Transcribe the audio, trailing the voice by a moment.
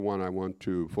one I want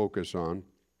to focus on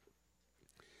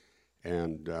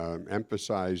and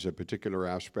emphasize a particular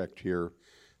aspect here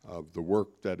of the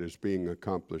work that is being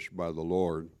accomplished by the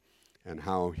Lord and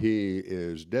how He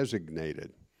is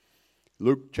designated.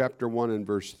 Luke chapter 1 and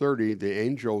verse 30, the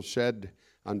angel said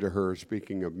unto her,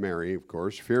 speaking of Mary, of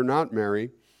course, "Fear not,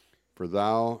 Mary, for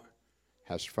thou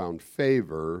hast found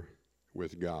favor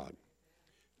with God."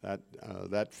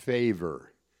 That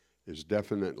favor is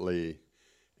definitely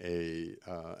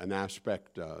an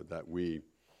aspect that we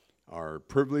are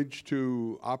privileged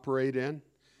to operate in.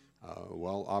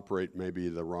 Operate may be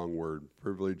the wrong word.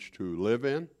 Privileged to live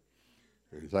in.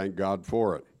 And thank God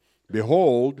for it.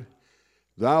 "Behold,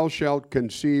 thou shalt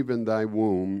conceive in thy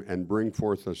womb and bring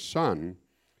forth a son,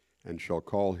 and shall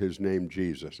call his name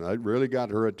Jesus." Now, that really got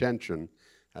her attention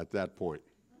at that point.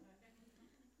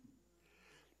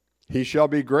 "He shall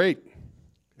be great,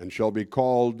 and shall be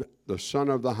called the Son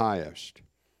of the Highest.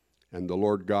 And the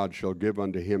Lord God shall give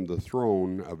unto him the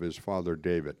throne of his father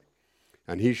David.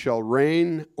 And he shall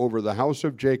reign over the house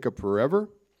of Jacob forever,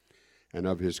 and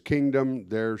of his kingdom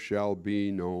there shall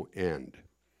be no end.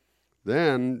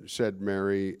 Then said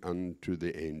Mary unto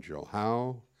the angel,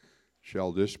 How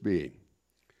shall this be,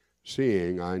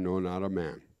 seeing I know not a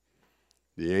man?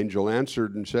 The angel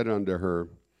answered and said unto her,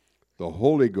 The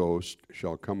Holy Ghost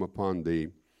shall come upon thee,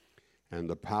 and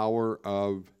the power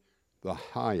of the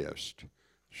Highest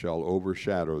shall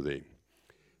overshadow thee.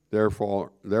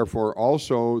 Therefore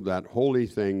also that holy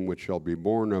thing which shall be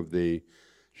born of thee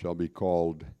shall be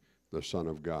called the Son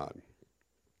of God."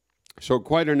 So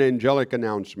quite an angelic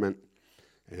announcement,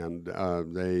 and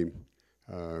they,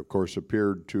 of course,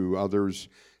 appeared to others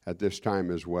at this time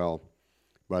as well.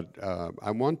 But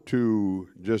I want to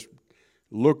just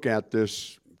look at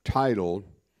this title,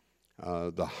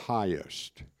 the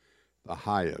Highest. The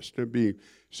Highest. It'd be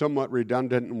somewhat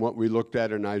redundant in what we looked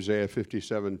at in Isaiah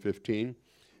 57:15,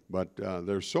 but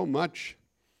there's so much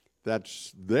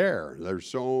that's there. There's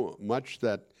so much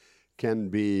that can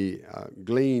be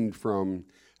gleaned from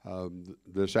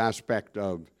this aspect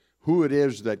of who it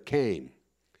is that came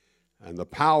and the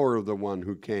power of the one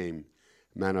who came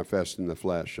manifest in the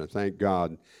flesh. And thank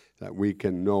God that we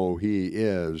can know He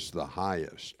is the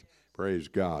highest. Praise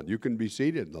God. You can be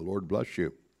seated. The Lord bless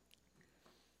you.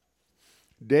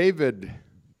 David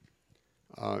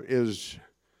is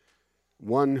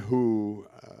one who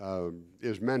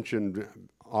is mentioned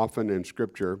often in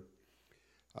Scripture.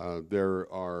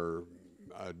 There are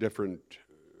different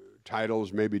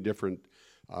titles, maybe different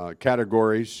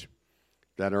categories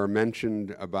that are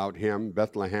mentioned about him.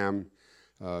 Bethlehem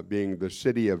being the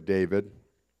city of David.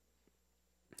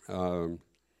 The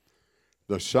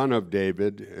son of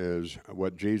David is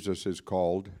what Jesus is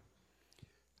called.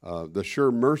 The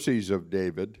sure mercies of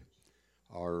David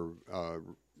are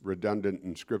redundant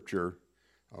in Scripture,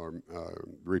 or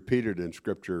repeated in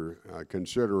Scripture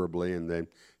considerably, and they,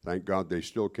 thank God, they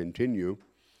still continue.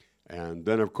 And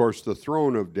then, of course, the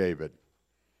throne of David.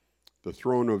 The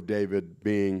throne of David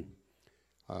being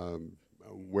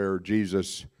where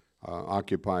Jesus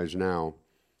occupies now,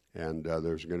 and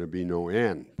there's going to be no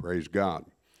end. Praise God.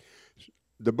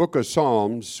 The book of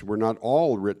Psalms were not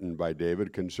all written by David. A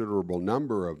considerable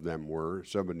number of them were,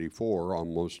 74,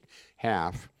 almost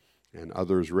half, and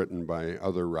others written by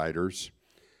other writers.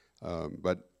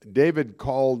 But David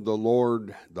called the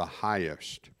Lord the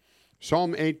highest.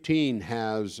 Psalm 18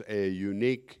 has a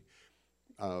unique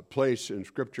place in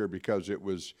Scripture because it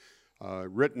was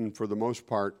written for the most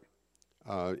part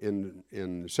in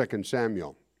 2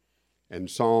 Samuel. And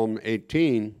Psalm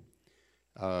 18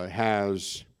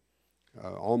 has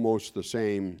almost the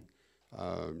same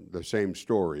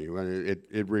story.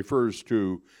 It refers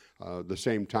to the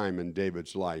same time in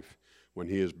David's life when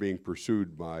he is being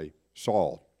pursued by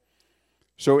Saul.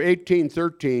 So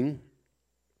 18:13,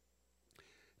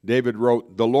 David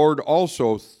wrote, "The Lord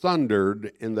also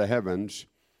thundered in the heavens,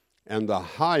 and the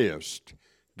highest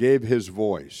gave his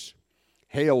voice,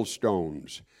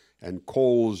 hailstones and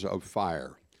coals of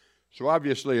fire." So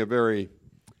obviously a very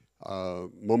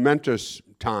momentous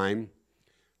time,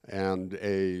 and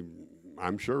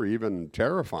I'm sure even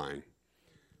terrifying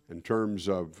in terms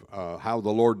of how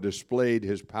the Lord displayed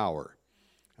His power.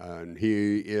 And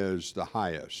He is the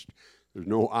highest. There's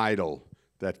no idol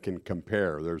that can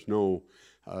compare. There's no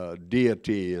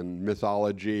deity in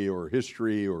mythology or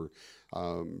history or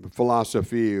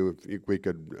philosophy, if we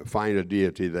could find a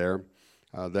deity there,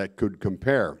 that could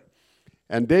compare.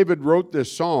 And David wrote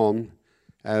this psalm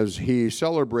as he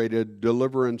celebrated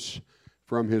deliverance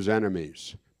from his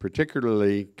enemies,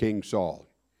 particularly King Saul.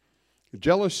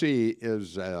 Jealousy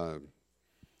is,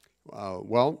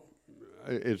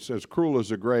 it's as cruel as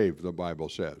the grave, the Bible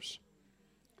says.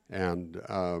 And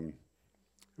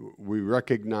we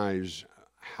recognize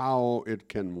how it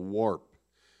can warp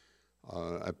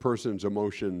a person's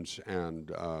emotions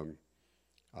and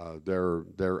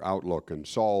their outlook. And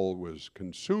Saul was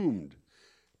consumed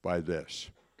by this,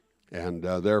 and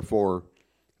therefore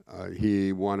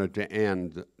he wanted to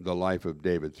end the life of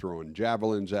David, throwing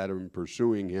javelins at him,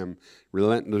 pursuing him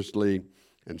relentlessly,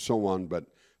 and so on. But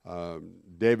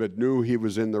David knew he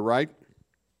was in the right,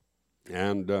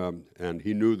 and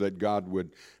he knew that God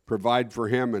would provide for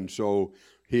him, and so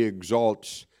he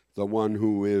exalts the one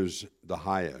who is the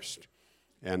highest.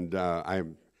 And I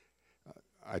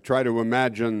try to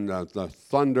imagine the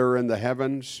thunder in the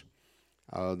heavens,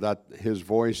 that his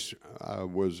voice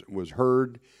was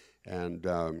heard, and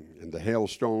the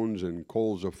hailstones and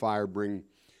coals of fire bring,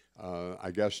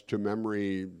 I guess, to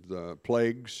memory the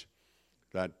plagues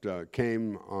that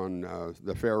came on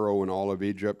the Pharaoh and all of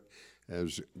Egypt,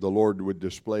 as the Lord would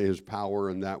display his power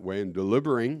in that way in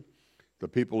delivering the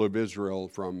people of Israel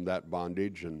from that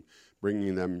bondage and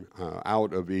bringing them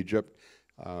out of Egypt.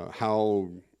 How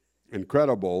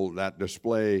incredible that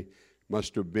display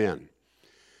must have been.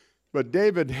 But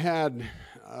David had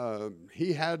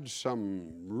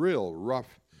some real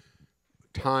rough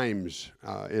times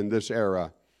in this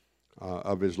era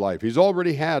of his life. He's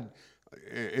already had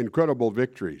incredible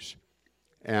victories,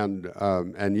 and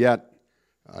yet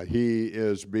he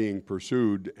is being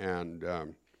pursued, and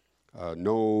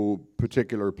no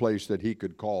particular place that he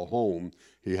could call home.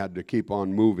 He had to keep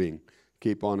on moving,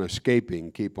 keep on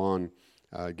escaping, keep on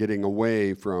getting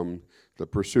away from the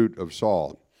pursuit of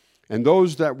Saul. And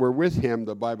those that were with him,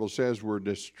 the Bible says, were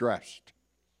distressed.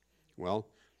 Well,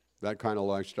 that kind of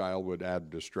lifestyle would add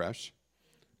distress.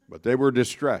 But they were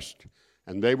distressed,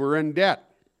 and they were in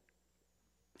debt.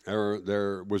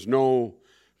 There was no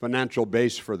financial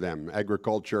base for them,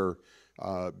 agriculture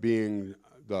being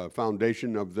the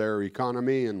foundation of their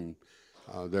economy, and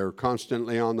they're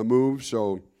constantly on the move,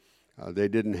 so they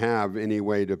didn't have any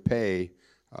way to pay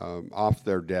off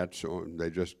their debts, so they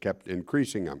just kept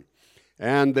increasing them.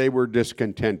 And they were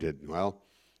discontented. Well,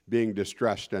 being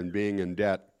distressed and being in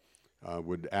debt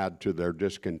would add to their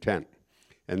discontent.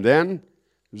 And then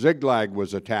Ziklag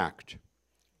was attacked,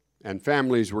 and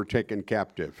families were taken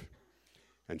captive.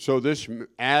 And so this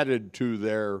added to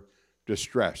their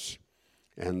distress.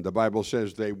 And the Bible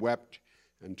says they wept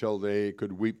until they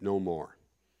could weep no more.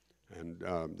 And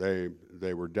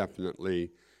they were definitely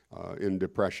in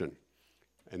depression.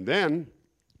 And then,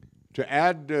 to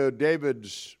add to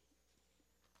David's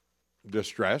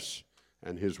distress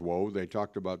and his woe, they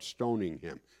talked about stoning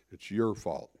him. It's your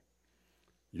fault.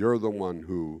 You're the one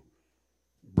who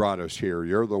brought us here.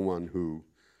 You're the one who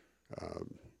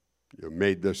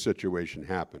made this situation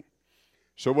happen.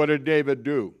 So what did David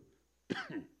do?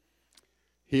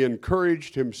 He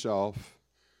encouraged himself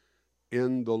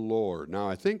in the Lord. Now,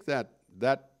 I think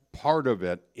that part of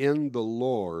it, in the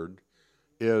Lord,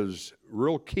 is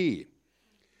real key,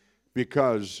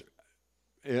 because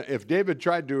if David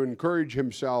tried to encourage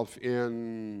himself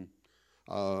in,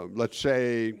 let's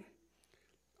say,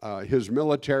 his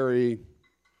military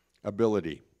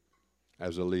ability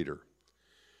as a leader,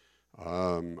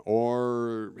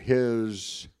 or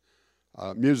his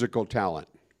musical talent,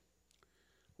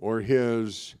 or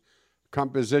his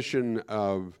composition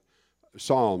of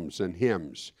psalms and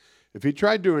hymns, if he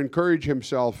tried to encourage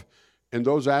himself in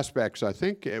those aspects, I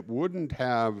think it wouldn't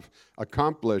have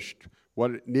accomplished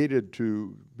what it needed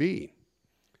to be.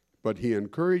 But he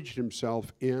encouraged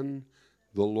himself in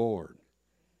the Lord.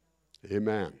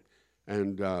 Amen.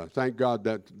 And thank God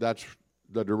that that's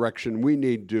the direction we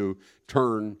need to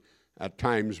turn at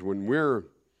times when we're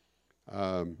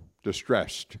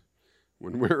distressed,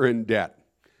 when we're in debt,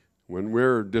 when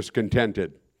we're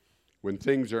discontented, when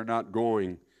things are not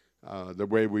going the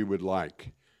way we would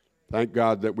like. Thank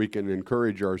God that we can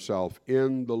encourage ourselves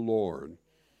in the Lord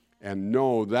and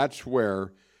know that's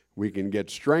where we can get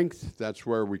strength, that's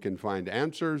where we can find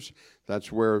answers,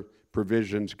 that's where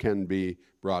provisions can be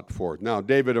brought forth. Now,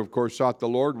 David, of course, sought the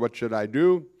Lord. What should I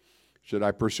do? Should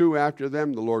I pursue after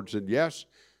them? The Lord said, yes.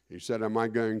 He said, am I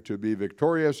going to be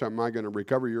victorious? Am I going to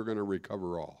recover? You're going to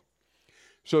recover all.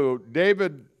 So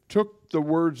David took the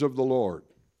words of the Lord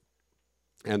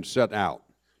and set out.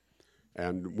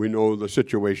 And we know the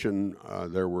situation.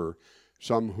 There were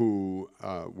some who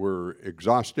were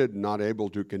exhausted, not able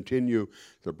to continue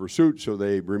the pursuit, so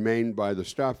they remained by the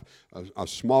stuff. A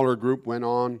smaller group went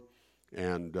on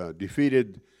and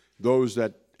defeated those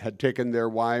that had taken their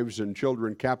wives and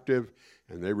children captive,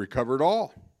 and they recovered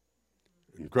all.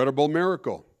 Incredible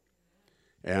miracle.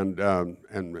 And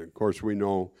of course, we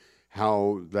know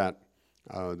how that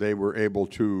they were able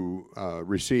to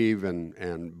receive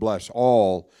and bless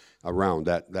all around,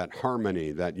 that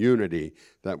harmony, that unity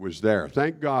that was there.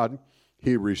 Thank God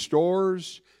he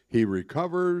restores, he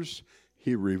recovers,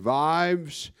 he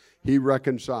revives, he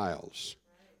reconciles.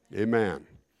 Amen.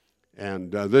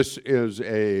 And this is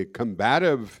a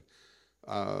combative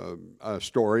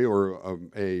story, or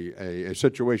a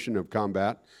situation of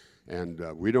combat, and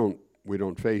we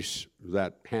don't face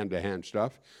that hand-to-hand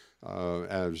stuff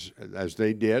as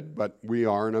they did, but we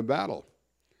are in a battle,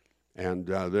 and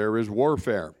there is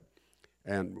warfare,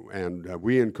 and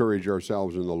we encourage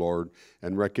ourselves in the Lord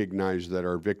and recognize that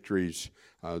our victories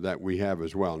that we have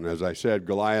as well. And as I said,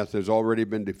 Goliath has already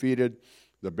been defeated.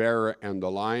 The bear and the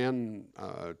lion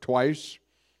twice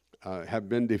have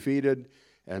been defeated,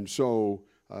 and so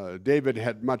David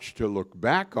had much to look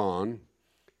back on,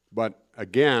 but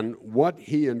again, what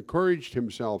he encouraged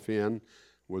himself in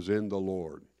was in the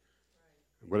Lord.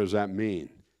 What does that mean?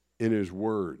 In his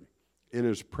word, in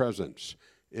his presence,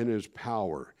 in his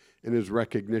power, in his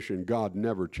recognition. God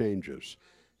never changes.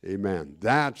 Amen.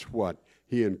 That's what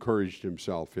he encouraged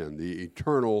himself in, the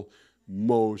eternal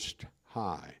Most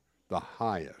High, the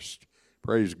highest.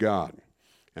 Praise God.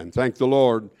 And thank the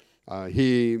Lord,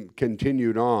 he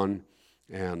continued on,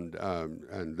 and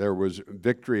there was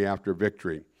victory after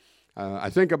victory. I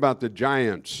think about the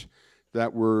giants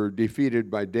that were defeated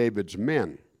by David's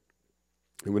men.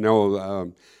 We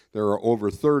know there are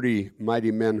over 30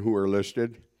 mighty men who are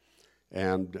listed,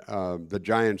 and the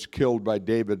giants killed by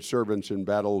David's servants in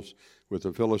battles with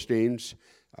the Philistines.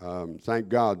 Thank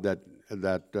God that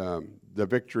the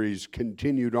victories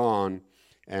continued on,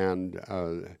 and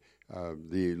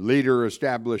the leader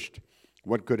established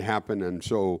what could happen, and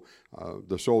so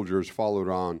the soldiers followed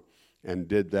on and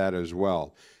did that as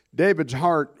well. David's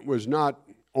heart was not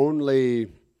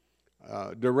only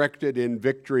directed in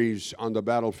victories on the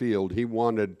battlefield. He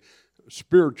wanted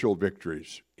spiritual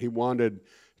victories. He wanted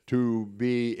to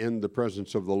be in the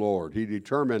presence of the Lord. He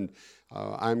determined,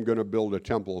 I'm going to build a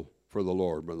temple for the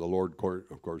Lord. But the Lord,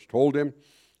 of course, told him,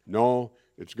 no,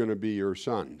 it's going to be your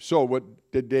son. So what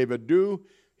did David do?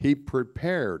 He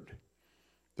prepared.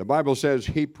 The Bible says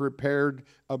he prepared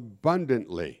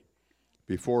abundantly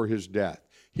before his death.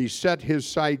 He set his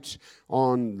sights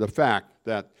on the fact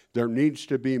that there needs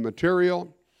to be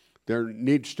material, there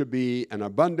needs to be an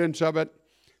abundance of it.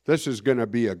 This is going to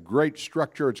be a great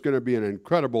structure. It's going to be an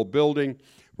incredible building.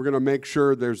 We're going to make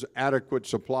sure there's adequate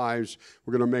supplies.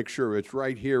 We're going to make sure it's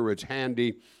right here, it's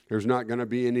handy. There's not going to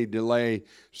be any delay.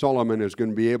 Solomon is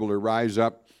going to be able to rise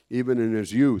up even in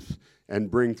his youth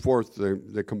and bring forth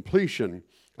the completion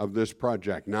of this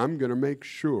project. Now I'm going to make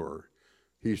sure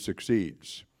he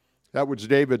succeeds. That was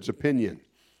David's opinion.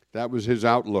 That was his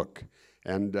outlook.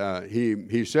 And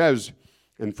he says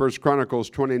in 1 Chronicles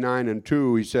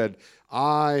 29:2, he said,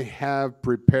 I have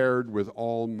prepared with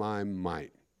all my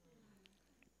might.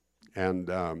 And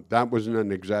that wasn't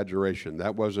an exaggeration.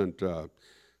 That wasn't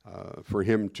for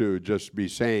him to just be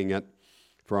saying it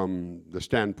from the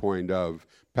standpoint of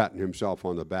patting himself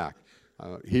on the back.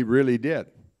 He really did.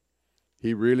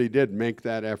 He really did make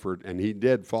that effort, and he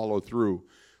did follow through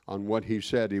on what he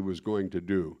said he was going to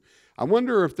do. I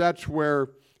wonder if that's where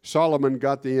Solomon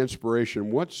got the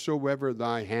inspiration. Whatsoever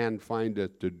thy hand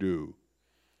findeth to do,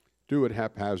 do it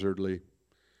haphazardly.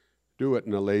 Do it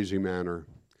in a lazy manner.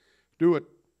 Do it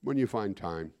when you find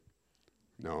time.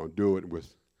 No, do it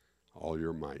with all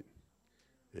your might.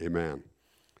 Amen.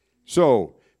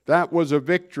 So, that was a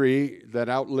victory that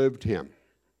outlived him.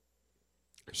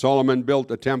 Solomon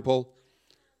built a temple.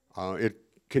 It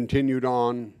continued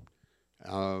on.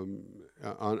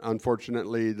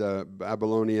 Unfortunately, the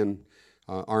Babylonian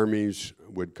armies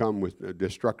would come with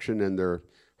destruction in their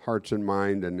hearts and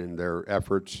mind and in their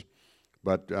efforts,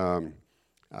 but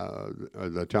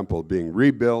the temple being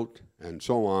rebuilt and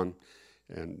so on,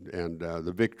 and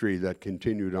the victory that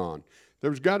continued on.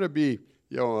 There's got to be,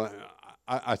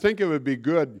 I think it would be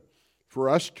good for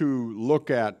us to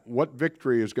look at what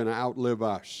victory is going to outlive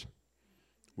us.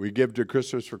 We give to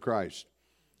Christus for Christ,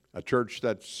 a church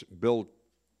that's built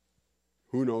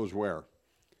who knows where,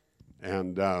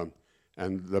 and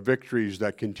the victories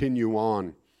that continue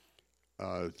on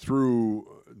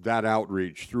through that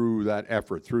outreach, through that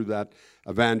effort, through that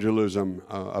evangelism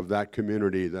of that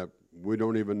community that we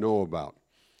don't even know about,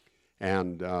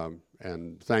 and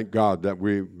thank God that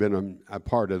we've been a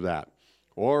part of that,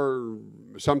 or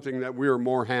something that we are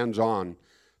more hands-on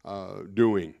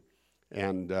doing,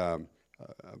 and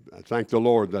thank the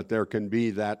Lord that there can be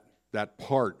that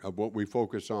part of what we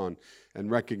focus on and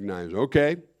recognize,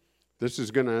 okay, this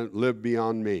is going to live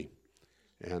beyond me.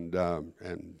 And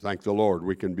thank the Lord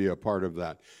we can be a part of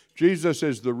that. Jesus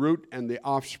is the root and the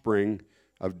offspring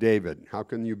of David. How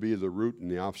can you be the root and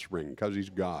the offspring? Because he's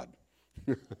God.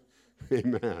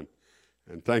 Amen.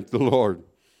 And thank the Lord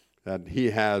that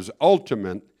he has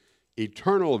ultimate,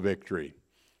 eternal victory.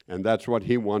 And that's what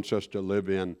he wants us to live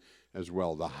in as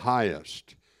well. The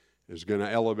highest is going to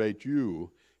elevate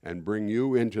you and bring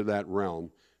you into that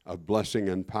realm of blessing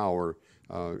and power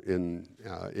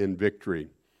in victory,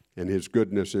 in his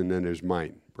goodness and in his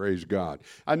might. Praise God.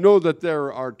 I know that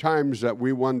there are times that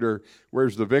we wonder,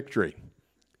 where's the victory?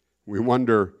 We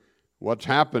wonder what's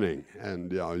happening. And,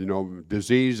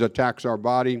 disease attacks our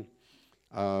body.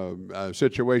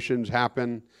 Situations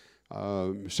happen.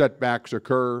 Setbacks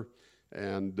occur.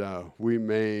 And we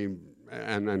may,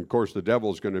 and of course the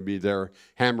devil's going to be there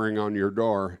hammering on your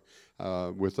door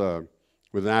with an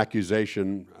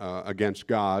accusation against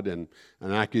God and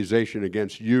an accusation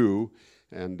against you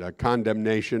and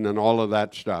condemnation and all of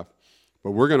that stuff.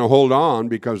 But we're going to hold on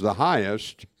because the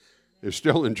highest is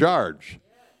still in charge.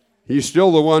 He's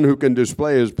still the one who can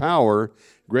display his power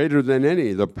greater than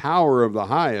any. The power of the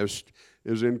highest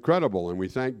is incredible, and we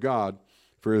thank God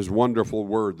for his wonderful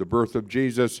word. The birth of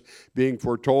Jesus being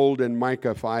foretold in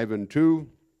Micah 5:2.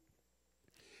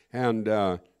 And,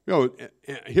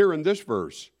 here in this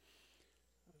verse,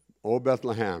 O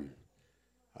Bethlehem,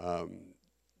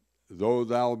 though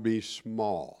thou be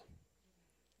small,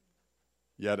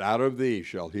 yet out of thee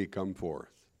shall he come forth.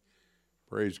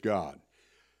 Praise God.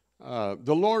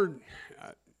 The Lord,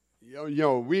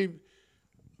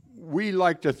 we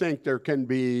like to think there can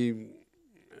be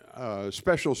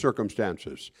special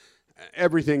circumstances.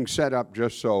 Everything set up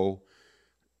just so,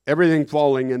 everything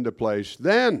falling into place.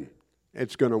 Then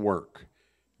it's going to work.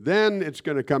 Then it's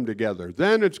going to come together.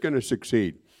 Then it's going to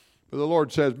succeed. But the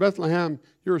Lord says, Bethlehem,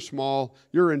 you're small,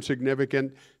 you're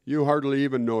insignificant, you hardly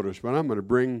even notice, but I'm going to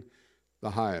bring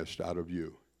the highest out of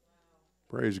you.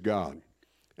 Praise God.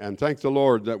 And thank the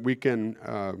Lord that we can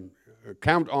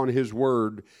count on his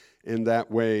word in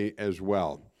that way as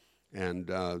well. And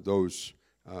those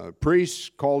priests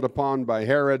called upon by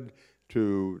Herod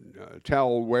to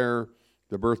tell where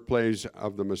the birthplace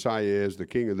of the Messiah is, the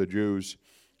King of the Jews,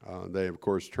 they, of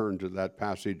course, turned to that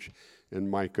passage in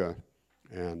Micah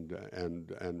and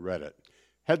read it.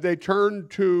 Had they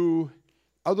turned to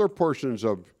other portions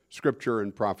of Scripture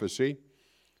and prophecy,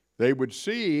 they would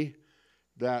see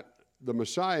that the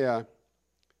Messiah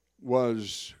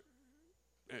was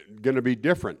going to be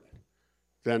different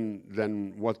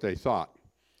than what they thought.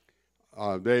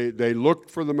 They looked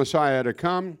for the Messiah to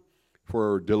come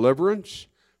for deliverance,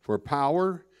 for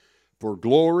power, for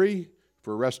glory,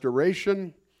 for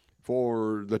restoration,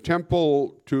 for the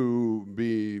temple to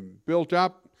be built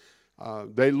up.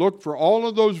 They looked for all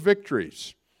of those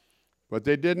victories, but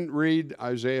they didn't read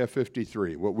Isaiah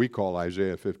 53, what we call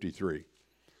Isaiah 53.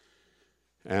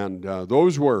 And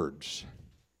those words,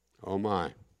 oh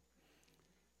my,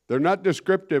 they're not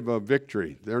descriptive of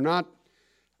victory. They're not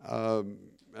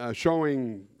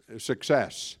showing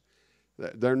success.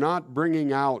 They're not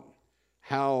bringing out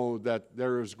how that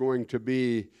there is going to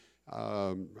be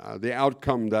the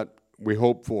outcome that we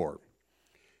hope for.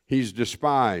 He's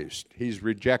despised. He's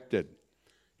rejected.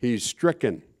 He's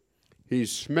stricken.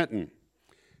 He's smitten.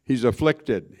 He's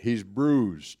afflicted. He's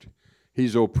bruised.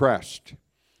 He's oppressed.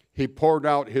 He poured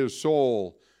out his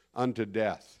soul unto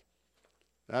death.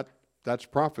 That's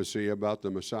prophecy about the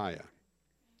Messiah.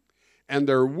 And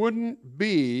there wouldn't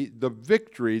be the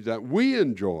victory that we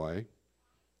enjoy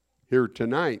here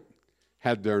tonight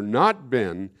had there not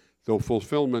been the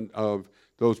fulfillment of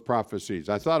those prophecies.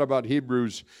 I thought about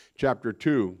Hebrews chapter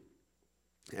 2,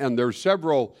 and there's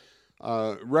several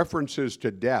references to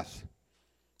death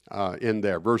in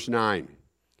there. Verse 9,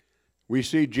 we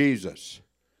see Jesus,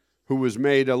 who was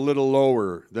made a little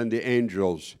lower than the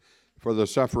angels for the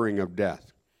suffering of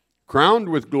death, crowned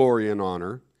with glory and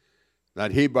honor,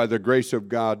 that he, by the grace of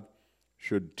God,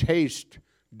 should taste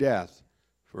death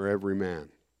for every man.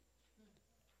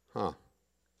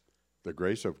 The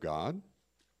grace of God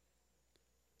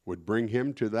would bring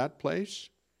him to that place,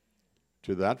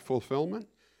 to that fulfillment.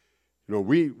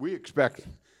 We expect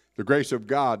the grace of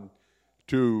God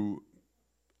to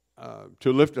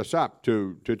lift us up,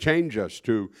 to change us,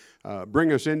 to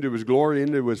bring us into his glory,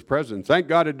 into his presence. Thank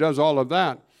God it does all of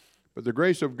that. But the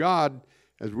grace of God,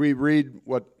 as we read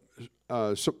what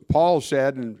Paul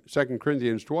said in 2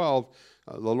 Corinthians 12,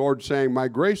 the Lord saying, my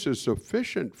grace is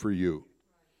sufficient for you.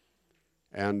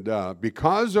 And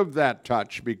because of that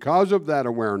touch, because of that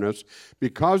awareness,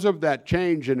 because of that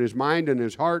change in his mind and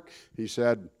his heart, he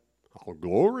said, I'll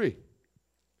glory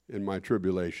in my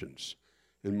tribulations.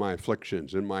 in my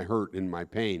afflictions, in my hurt, in my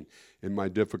pain, in my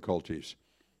difficulties.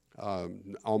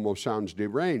 Almost sounds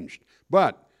deranged.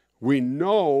 But we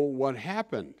know what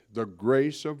happened. The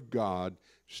grace of God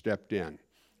stepped in.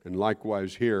 And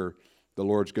likewise here, the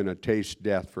Lord's going to taste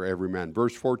death for every man.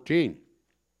 Verse 14,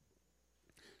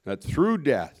 that through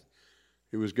death,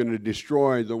 he was going to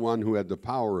destroy the one who had the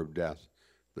power of death,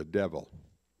 the devil.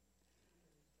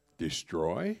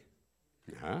 Destroy?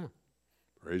 Yeah.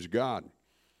 Praise God.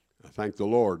 I thank the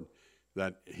Lord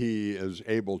that he is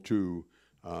able to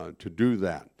do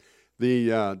that.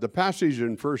 The passage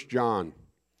in 1 John,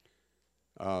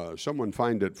 someone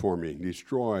find it for me.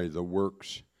 Destroy the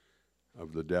works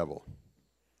of the devil.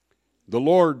 The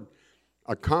Lord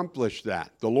accomplished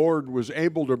that. The Lord was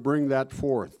able to bring that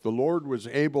forth. The Lord was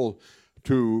able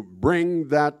to bring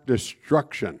that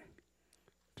destruction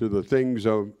to the things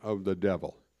of the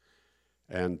devil.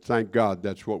 And thank God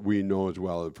that's what we know as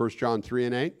well. 1 John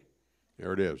 3:8,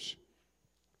 there it is.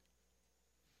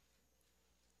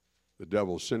 The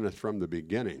devil sinneth from the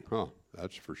beginning.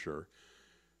 That's for sure.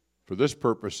 For this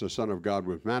purpose the Son of God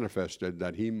was manifested,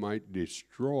 that he might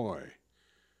destroy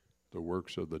the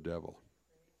works of the devil.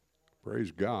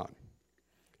 Praise God.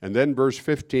 And then verse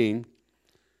 15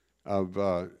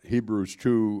 of Hebrews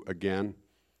 2 again,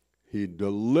 he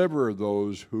delivered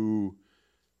those who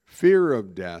fear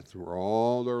of death were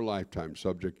all their lifetime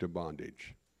subject to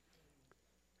bondage.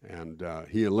 And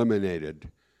he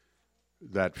eliminated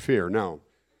that fear. Now,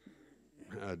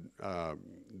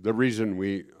 the reason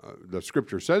the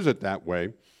scripture says it that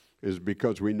way is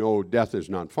because we know death is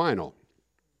not final.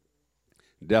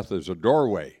 Death is a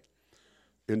doorway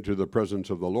into the presence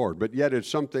of the Lord. But yet it's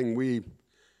something we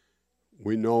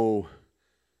know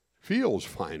feels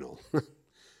final.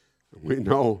 We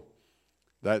know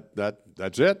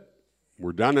that's it.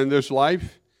 We're done in this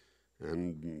life.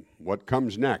 And what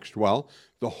comes next? Well,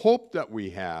 the hope that we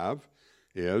have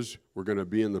is we're going to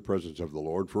be in the presence of the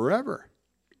Lord forever.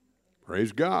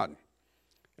 Praise God.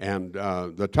 And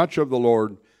the touch of the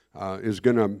Lord is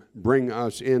going to bring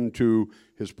us into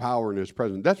his power and his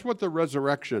presence. That's what the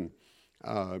resurrection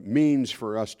means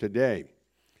for us today.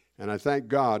 And I thank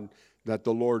God that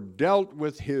the Lord dealt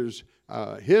with his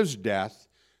death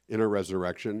in a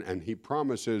resurrection, and he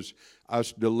promises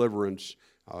us deliverance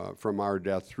from our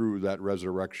death through that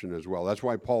resurrection as well. That's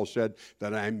why Paul said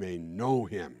that I may know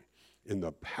him in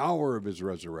the power of his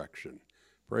resurrection.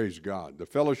 Praise God. The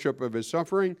fellowship of his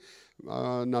suffering,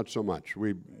 not so much.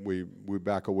 We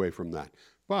back away from that.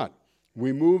 But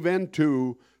we move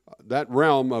into that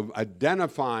realm of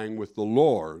identifying with the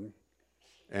Lord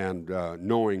and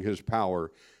knowing his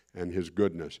power and his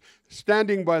goodness.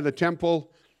 Standing by the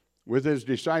temple with his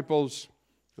disciples,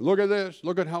 look at this,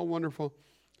 look at how wonderful.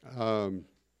 And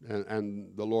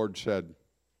the Lord said,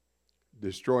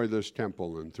 destroy this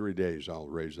temple, in 3 days I'll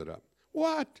raise it up.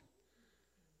 What?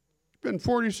 It's been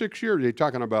 46 years. He's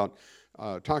talking about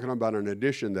an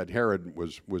addition that Herod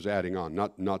was adding on,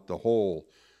 not the whole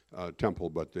temple,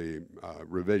 but the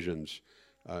revisions,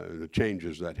 the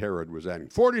changes that Herod was adding.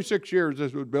 46 years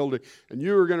this was building, and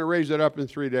you were going to raise it up in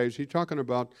 3 days. He's talking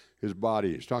about his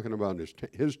body. He's talking about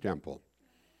his temple.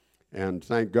 And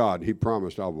thank God, he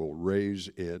promised, I will raise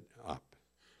it up.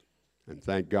 And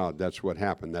thank God that's what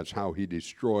happened. That's how he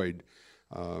destroyed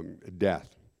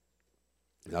death.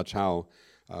 That's how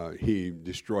he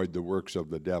destroyed the works of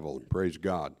the devil. Praise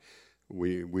God.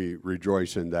 We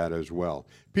rejoice in that as well.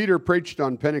 Peter preached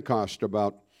on Pentecost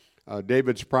about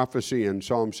David's prophecy in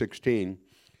Psalm 16.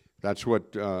 That's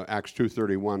what Acts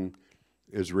 2:31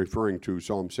 is referring to,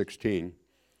 Psalm 16.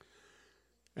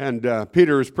 And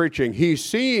Peter is preaching. He,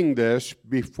 seeing this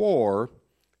before,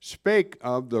 spake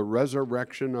of the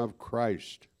resurrection of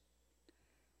Christ,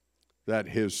 that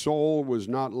his soul was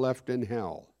not left in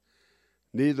hell,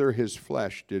 neither his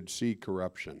flesh did see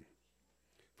corruption.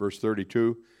 Verse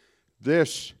 32,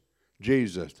 this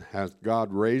Jesus hath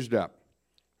God raised up,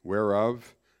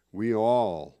 whereof we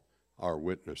all are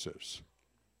witnesses.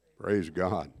 Praise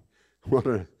God. What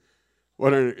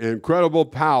an incredible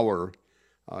power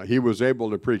he was able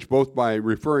to preach, both by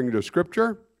referring to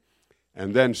Scripture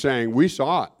and then saying, we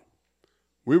saw it.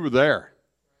 We were there.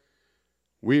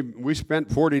 We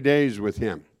spent 40 days with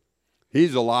him.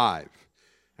 He's alive.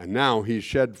 And now he's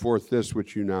shed forth this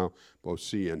which you now both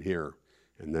see and hear.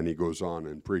 And then he goes on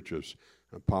and preaches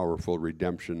a powerful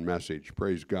redemption message.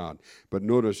 Praise God. But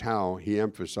notice how he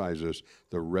emphasizes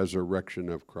the resurrection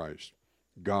of Christ.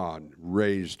 God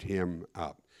raised him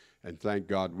up. And thank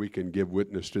God we can give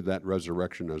witness to that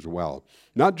resurrection as well.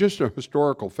 Not just a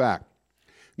historical fact.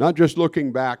 Not just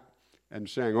looking back and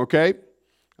saying, okay,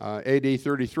 AD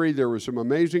 33, there were some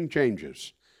amazing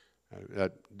changes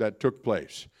that took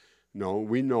place. No,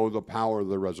 we know the power of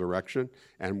the resurrection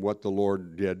and what the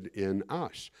Lord did in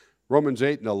us. Romans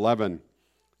 8 and 11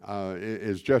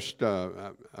 is just,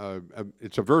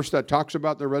 it's a verse that talks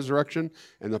about the resurrection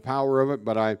and the power of it,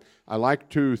 but I like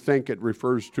to think it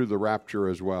refers to the rapture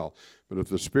as well. But if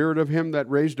the spirit of him that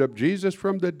raised up Jesus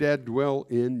from the dead dwell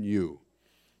in you,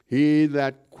 he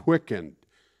that quickened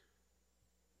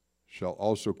shall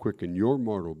also quicken your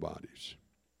mortal bodies.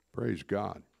 Praise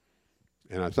God.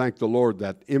 And I thank the Lord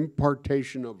that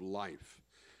impartation of life,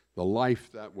 the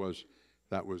life that was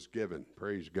given,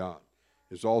 praise God,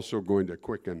 is also going to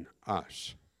quicken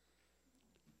us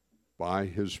by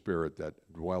his Spirit that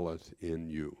dwelleth in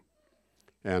you.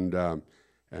 And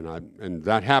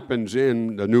that happens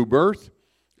in the new birth,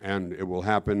 and it will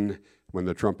happen when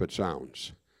the trumpet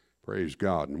sounds. Praise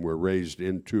God. And we're raised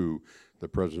into the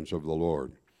presence of the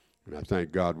Lord. And I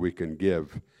thank God we can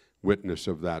give witness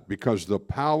of that, because the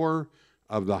power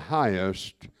of the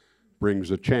highest brings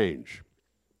a change.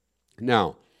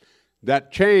 Now,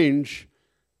 that change,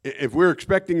 if we're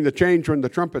expecting the change when the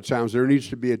trumpet sounds, there needs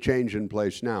to be a change in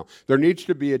place now. There needs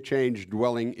to be a change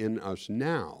dwelling in us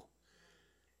now.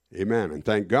 Amen. And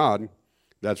thank God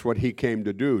that's what he came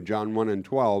to do. John 1 and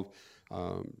 12,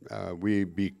 we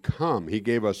become. He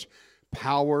gave us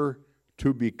power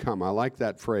to become. I like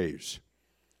that phrase.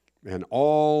 And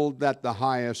all that the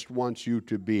highest wants you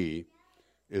to be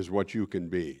is what you can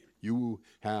be. You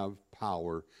have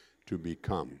power to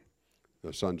become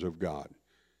the sons of God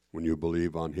when you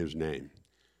believe on his name.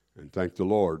 And thank the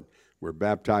Lord, we're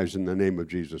baptized in the name of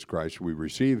Jesus Christ. We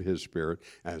receive his Spirit.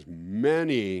 As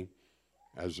many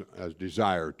as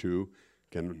desire to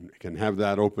can have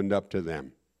that opened up to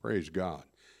them. Praise God.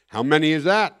 How many is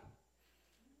that?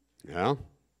 Yeah.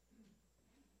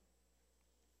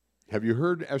 Have you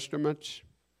heard estimates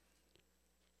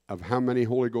of how many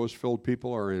Holy Ghost-filled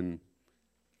people are in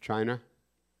China?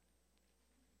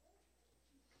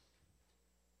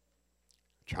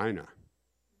 China.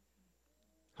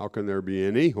 How can there be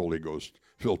any Holy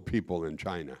Ghost-filled people in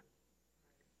China?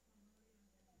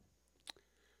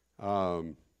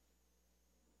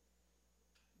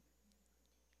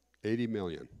 80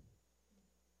 million.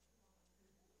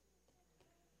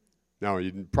 Now,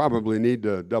 you probably need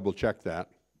to double-check that.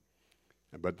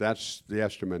 But that's the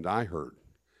estimate I heard,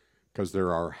 because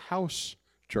there are house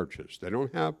churches. They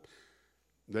don't have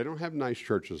nice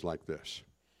churches like this.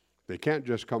 They can't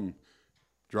just come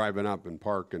driving up and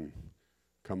park and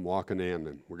come walking in,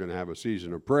 and we're going to have a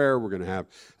season of prayer. We're going to have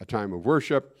a time of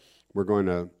worship. We're going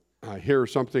to hear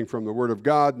something from the Word of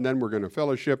God, and then we're going to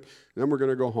fellowship, and then we're going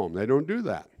to go home. They don't do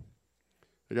that.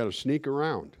 They got to sneak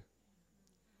around.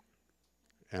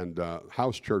 And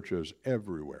house churches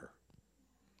everywhere.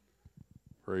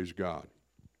 Praise God.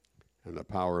 And the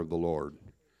power of the Lord,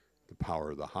 the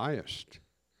power of the highest,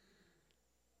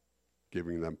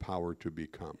 giving them power to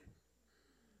become.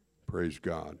 Praise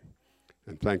God.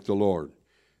 And thank the Lord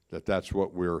that that's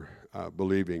what we're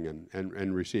believing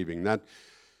and receiving. That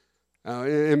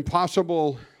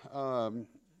impossible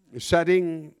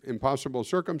setting, impossible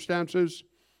circumstances,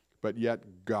 but yet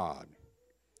God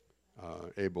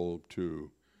able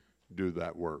to do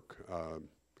that work.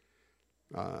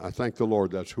 I thank the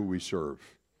Lord that's who we serve.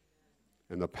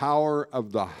 And the power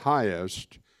of the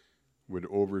highest would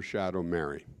overshadow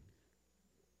Mary.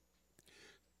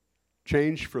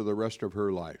 Change for the rest of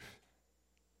her life.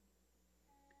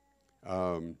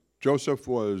 Joseph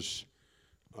was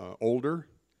older,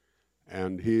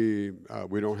 and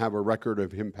we don't have a record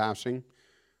of him passing,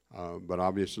 but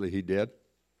obviously he did.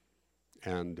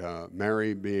 And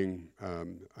Mary, being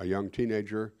a young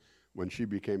teenager, when she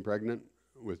became pregnant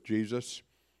with Jesus,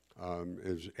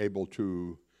 is able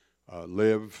to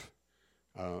live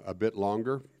a bit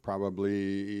longer,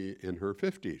 probably in her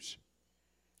 50s,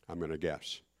 I'm going to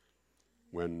guess,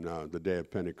 when the day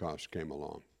of Pentecost came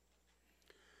along.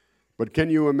 But can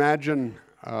you imagine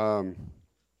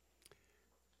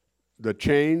the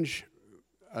change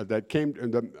that came,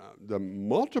 the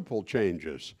multiple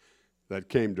changes that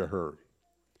came to her?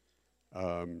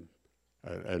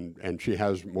 And she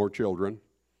has more children.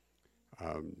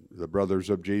 The brothers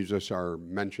of Jesus are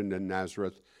mentioned in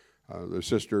Nazareth, the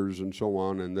sisters and so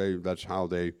on, and that's how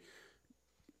they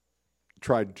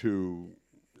tried to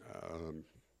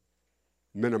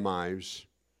minimize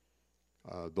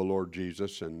the Lord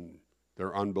Jesus, and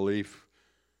their unbelief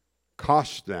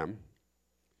cost them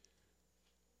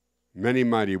many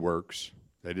mighty works.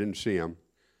 They didn't see them.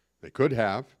 They could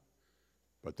have,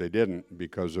 but they didn't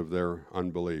because of their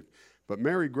unbelief. But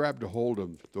Mary grabbed a hold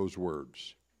of those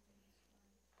words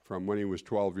from when he was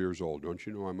 12 years old. Don't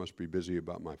you know I must be busy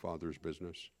about my Father's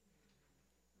business?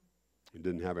 He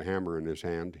didn't have a hammer in his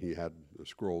hand. He had the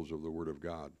scrolls of the Word of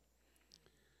God.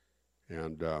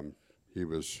 And he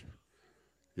was,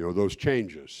 those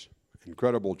changes,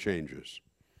 incredible changes.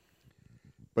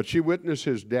 But she witnessed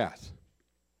his death.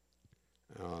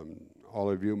 All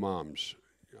of you moms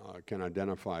can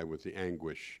identify with the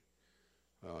anguish,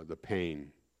 the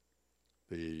pain,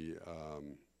 the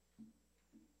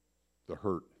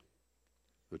hurt,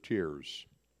 the tears,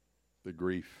 the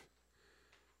grief,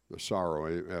 the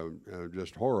sorrow,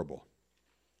 just horrible.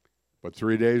 But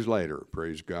 3 days later,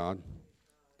 praise God,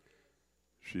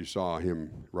 she saw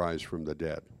him rise from the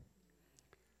dead,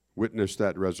 witnessed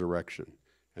that resurrection.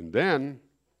 And then,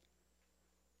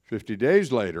 50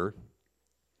 days later,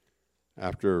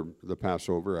 after the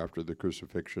Passover, after the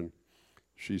crucifixion,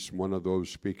 she's one of those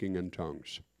speaking in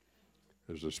tongues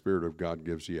as the Spirit of God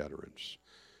gives the utterance.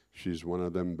 She's one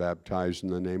of them baptized in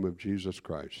the name of Jesus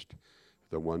Christ,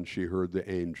 the one she heard the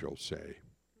angel say,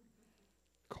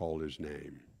 call his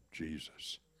name,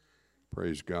 Jesus.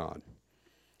 Praise God.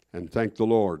 And thank the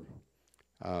Lord,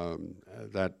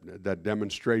 that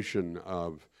demonstration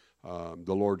of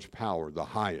the Lord's power, the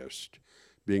highest,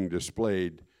 being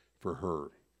displayed for her.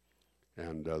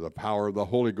 And the power of the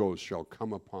Holy Ghost shall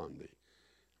come upon thee.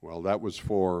 Well, that was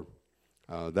for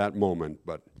that moment,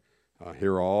 but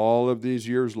here all of these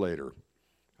years later,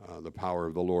 the power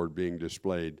of the Lord being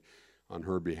displayed on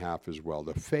her behalf as well.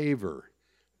 The favor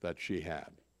that she had.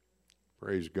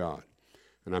 Praise God.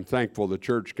 And I'm thankful the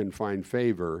church can find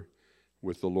favor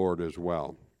with the Lord as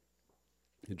well.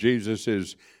 Jesus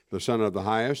is the Son of the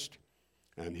Highest,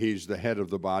 and he's the head of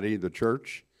the body, the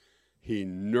church. He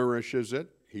nourishes it.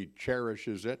 He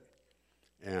cherishes it.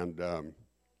 And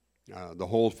the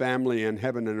whole family in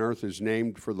heaven and earth is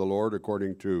named for the Lord,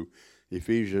 according to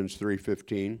Ephesians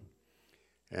 3:15.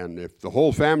 And if the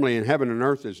whole family in heaven and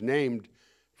earth is named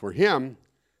for him,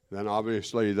 then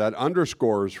obviously that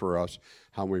underscores for us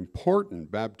how important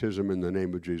baptism in the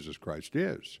name of Jesus Christ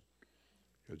is,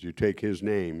 as you take his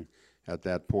name at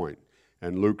that point.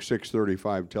 And Luke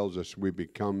 6:35 tells us we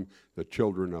become the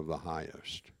children of the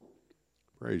highest.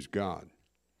 Praise God.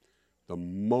 The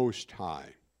Most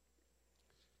High.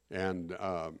 And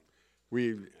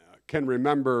we can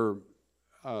remember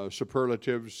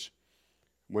superlatives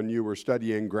when you were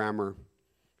studying grammar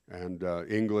and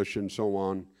English and so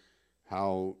on,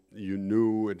 how you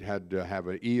knew it had to have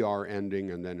an ER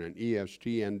ending and then an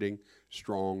EST ending,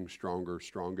 strong, stronger,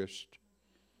 strongest.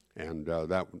 And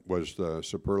that was the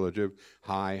superlative,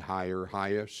 high, higher,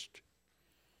 highest.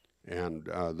 And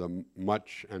the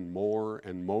much and more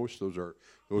and most,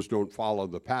 those don't follow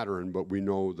the pattern, but we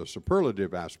know the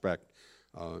superlative aspect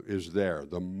is there,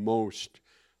 the most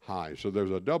high. So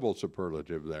there's a double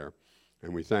superlative there.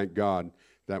 And we thank God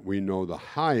that we know the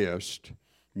highest,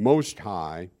 most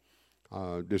high,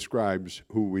 describes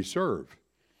who we serve.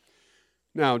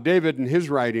 Now, David in his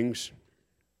writings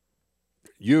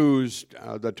used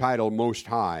the title Most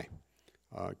High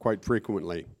quite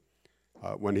frequently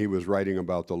when he was writing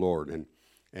about the Lord.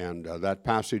 And that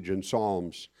passage in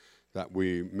Psalms that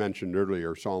we mentioned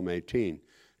earlier, Psalm 18,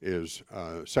 is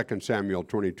 2 Samuel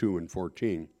 22 and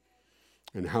 14,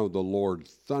 and how the Lord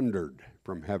thundered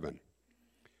from heaven,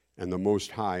 and the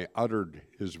Most High uttered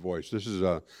his voice. This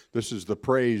is the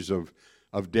praise of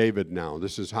David now.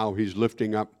 This is how he's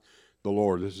lifting up the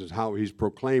Lord. This is how he's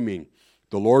proclaiming,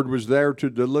 the Lord was there to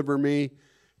deliver me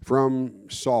from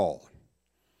Saul.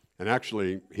 And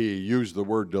actually, he used the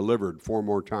word delivered 4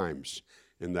 more times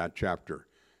in that chapter.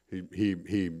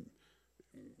 The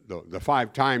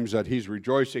 5 times that he's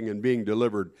rejoicing and being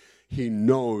delivered, he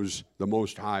knows the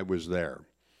Most High was there.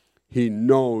 He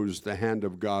knows the hand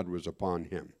of God was upon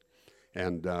him.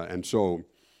 And so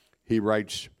he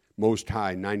writes Most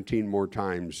High 19 more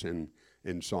times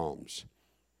in Psalms.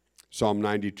 Psalm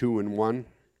 92 and 1.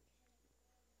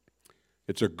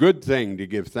 It's a good thing to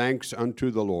give thanks unto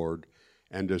the Lord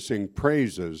and to sing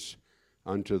praises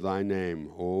unto thy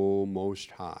name, O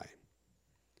Most High.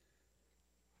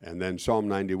 And then Psalm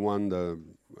 91,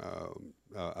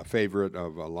 a favorite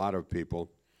of a lot of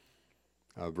people,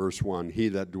 verse 1, he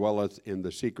that dwelleth in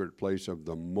the secret place of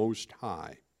the Most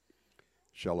High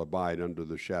shall abide under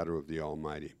the shadow of the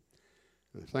Almighty.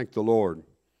 Thank the Lord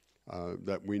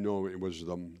that we know it was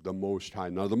the Most High.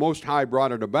 Now, the Most High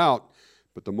brought it about,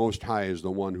 but the Most High is the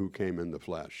one who came in the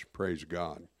flesh, praise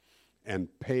God, and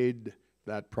paid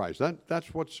that price.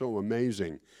 That's what's so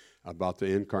amazing about the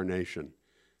incarnation,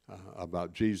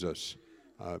 about Jesus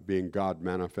being God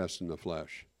manifest in the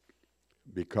flesh,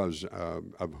 because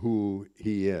of who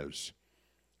he is,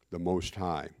 the Most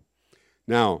High.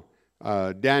 Now,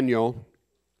 Daniel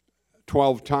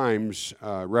 12 times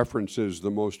references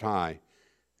the Most High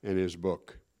in his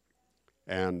book.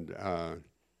 And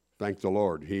thank the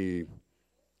Lord.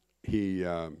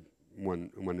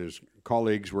 When his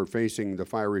colleagues were facing the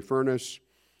fiery furnace,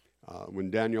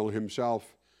 when Daniel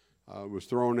himself was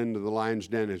thrown into the lion's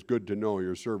den, it's good to know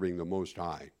you're serving the Most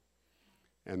High.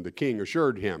 And the king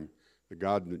assured him, the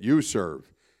God that you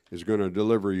serve is going to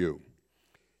deliver you.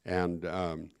 And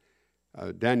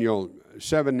Daniel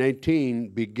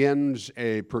 7:18 begins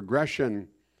a progression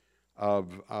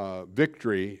of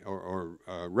victory or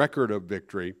record of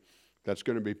victory that's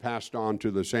going to be passed on to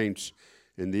the saints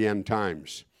in the end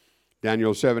times.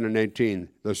 Daniel 7:18,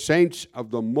 the saints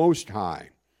of the Most High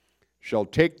shall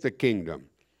take the kingdom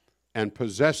and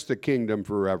possess the kingdom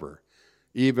forever,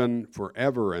 even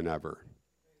forever and ever.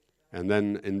 And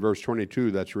then in verse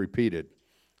 22, that's repeated.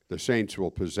 The saints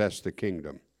will possess the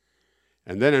kingdom.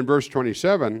 And then in verse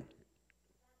 27,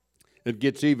 it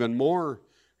gets even more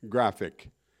graphic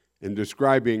in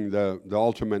describing the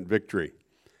ultimate victory.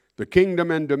 The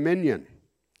kingdom and dominion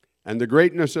and the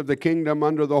greatness of the kingdom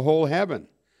under the whole heaven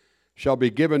shall be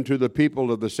given to the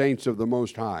people of the saints of the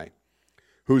Most High,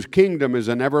 whose kingdom is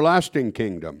an everlasting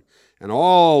kingdom, and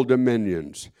all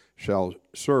dominions shall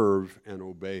serve and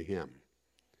obey him.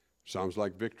 Sounds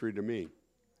like victory to me.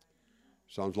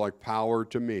 Sounds like power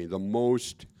to me, the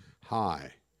Most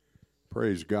High.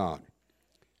 Praise God.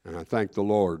 And I thank the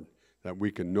Lord that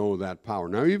we can know that power.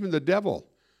 Now, even the devil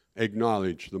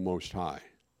acknowledged the Most High.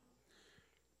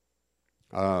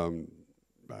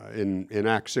 In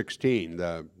Acts 16,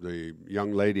 the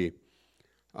young lady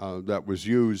that was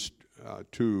used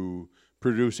to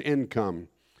produce income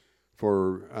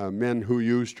for men who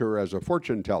used her as a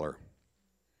fortune teller,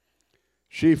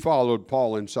 she followed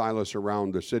Paul and Silas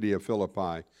around the city of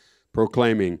Philippi,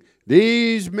 proclaiming,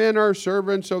 "These men are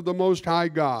servants of the Most High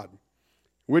God,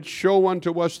 which show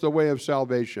unto us the way of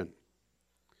salvation."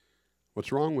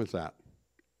 What's wrong with that?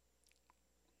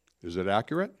 Is it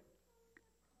accurate?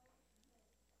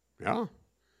 Yeah,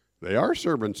 they are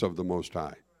servants of the Most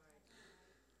High.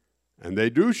 And they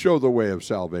do show the way of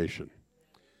salvation.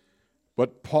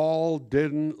 But Paul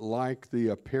didn't like the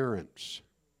appearance.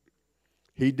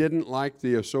 He didn't like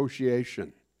the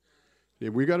association.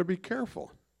 We got to be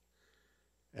careful.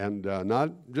 And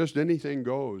not just anything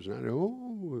goes.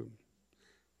 No,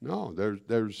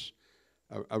 there's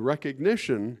a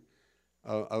recognition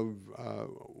of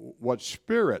what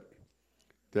spirit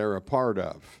they're a part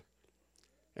of.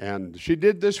 And she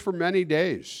did this for many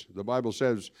days. The Bible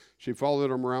says she followed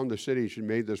them around the city. She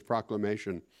made this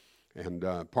proclamation. And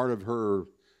part of her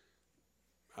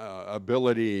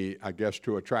ability, I guess,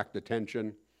 to attract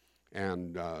attention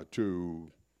and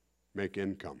to make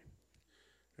income.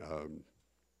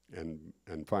 And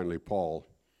finally, Paul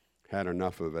had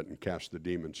enough of it and cast the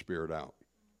demon spirit out.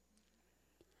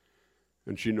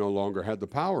 And she no longer had the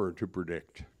power to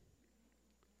predict.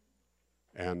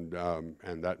 And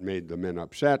that made the men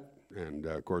upset. And,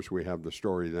 of course, we have the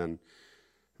story then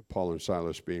of Paul and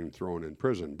Silas being thrown in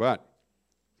prison. But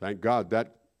thank God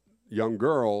that young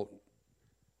girl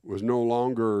was no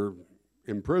longer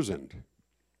imprisoned,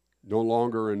 no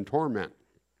longer in torment,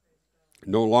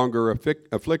 no longer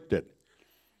afflicted.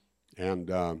 And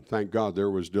thank God there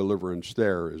was deliverance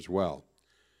there as well.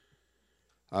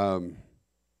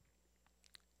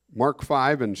 Mark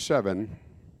 5 and 7,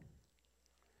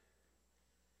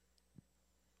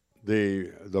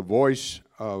 the voice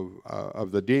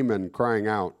of the demon crying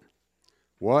out,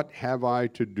 "What have I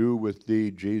to do with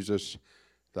thee, Jesus,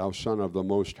 thou Son of the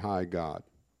Most High God?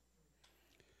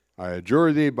 I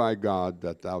adjure thee by God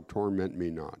that thou torment me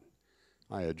not."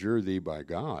 I adjure thee by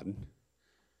God.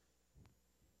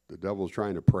 The devil's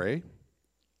trying to pray.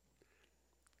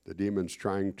 The demon's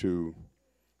trying to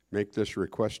make this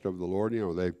request of the Lord.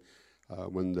 You know,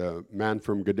 when the man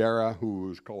from Gadara, who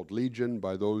was called Legion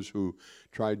by those who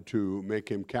tried to make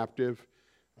him captive,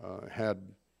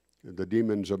 had the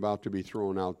demons about to be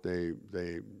thrown out,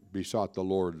 they besought the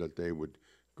Lord that they would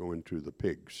go into the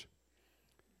pigs.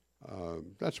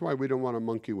 That's why we don't want to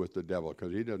monkey with the devil,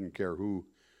 because he doesn't care who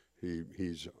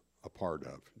he's a part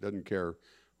of. Doesn't care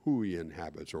who he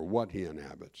inhabits or what he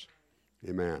inhabits.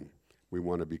 Amen. We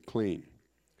want to be clean.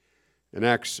 In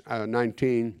Acts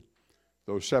 19,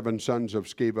 those 7 sons of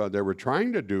Sceva, they were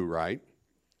trying to do right,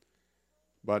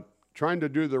 but trying to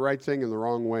do the right thing in the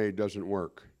wrong way doesn't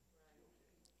work.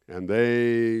 And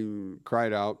they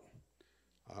cried out,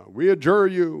 "We adjure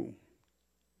you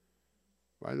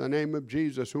by the name of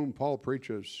Jesus, whom Paul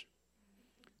preaches."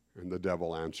 And the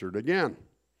devil answered again,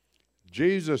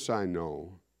 "Jesus I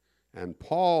know, and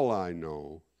Paul I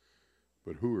know,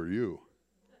 but who are you?"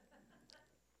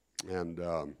 And,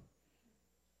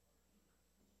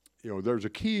 there's a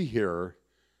key here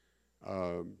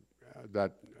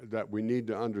that we need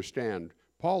to understand.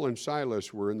 Paul and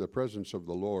Silas were in the presence of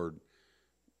the Lord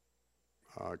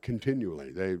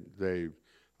continually.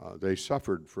 They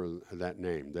suffered for that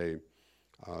name.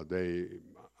 They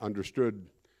understood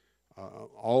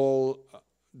all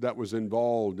that was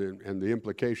involved and the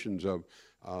implications of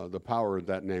the power of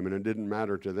that name, and it didn't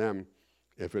matter to them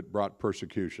if it brought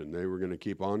persecution. They were going to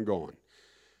keep on going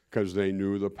because they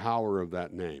knew the power of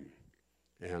that name.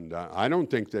 And I don't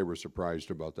think they were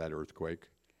surprised about that earthquake.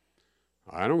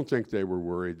 I don't think they were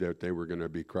worried that they were going to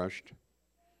be crushed.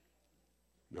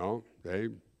 No, they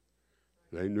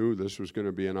knew this was going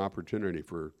to be an opportunity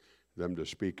for them to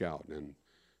speak out. And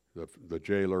the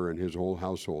jailer and his whole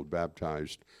household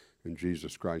baptized in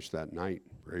Jesus Christ that night.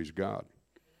 Praise God.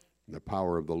 The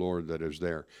power of the Lord that is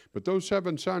there. But those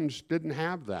 7 sons didn't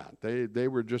have that. They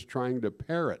were just trying to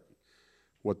parrot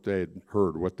what they had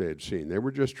heard, what they had seen. They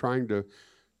were just trying to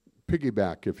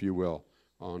piggyback, if you will,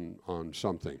 on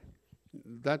something.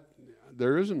 That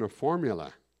there isn't a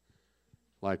formula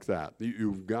like that.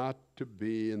 You've got to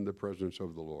be in the presence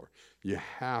of the Lord. You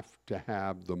have to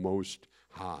have the Most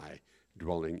High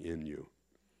dwelling in you.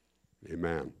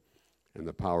 Amen. And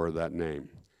the power of that name.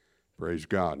 Praise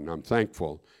God. And I'm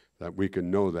thankful that we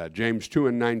can know that. James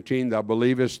 2:19, thou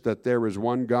believest that there is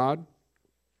one God?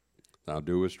 Thou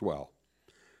doest well.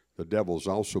 The devils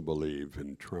also believe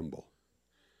and tremble.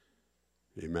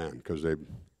 Amen. Because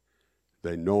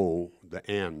they know the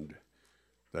end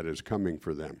that is coming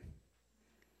for them.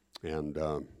 And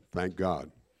thank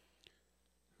God.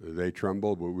 They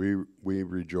tremble, but we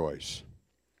rejoice.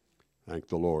 Thank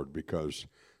the Lord, because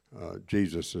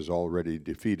Jesus has already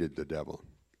defeated the devil.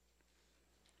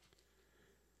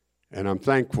 And I'm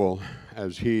thankful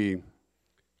as he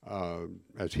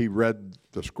read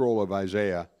the scroll of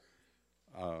Isaiah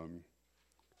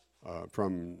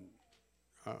from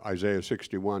Isaiah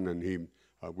 61, and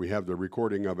we have the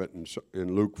recording of it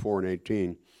in Luke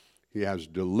 4:18. He has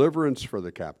deliverance for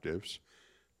the captives,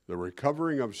 the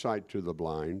recovering of sight to the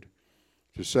blind,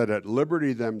 to set at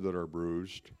liberty them that are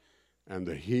bruised, and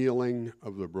the healing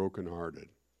of the brokenhearted.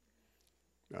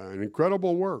 An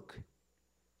incredible work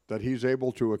that he's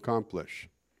able to accomplish,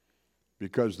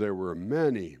 because there were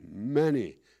many,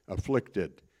 many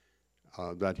afflicted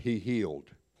that he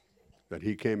healed, that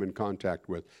he came in contact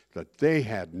with, that they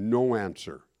had no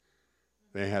answer.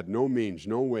 They had no means,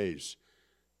 no ways,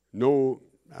 no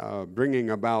bringing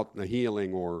about the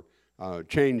healing or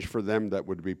change for them that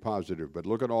would be positive. But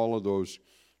look at all of those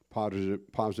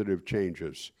positive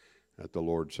changes that the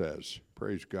Lord says.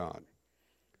 Praise God.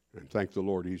 And thank the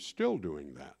Lord, he's still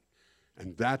doing that.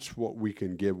 And that's what we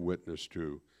can give witness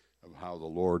to, of how the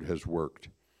Lord has worked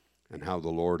and how the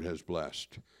Lord has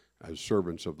blessed as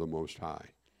servants of the Most High.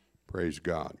 Praise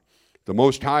God. The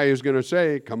Most High is going to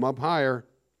say, come up higher.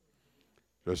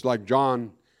 Just like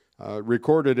John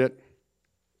recorded it.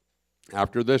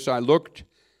 After this I looked,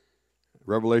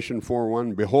 Revelation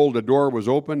 4:1, behold, a door was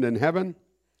opened in heaven,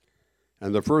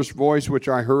 and the first voice which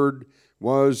I heard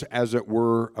was as it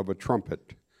were of a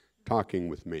trumpet talking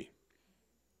with me.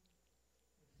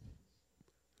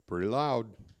 Pretty loud.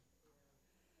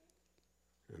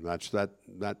 And that's that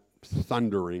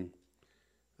thundering,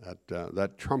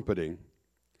 that trumpeting.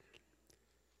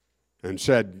 And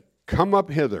said, come up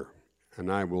hither,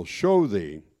 and I will show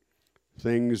thee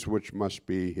things which must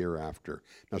be hereafter.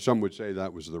 Now, some would say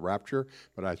that was the rapture,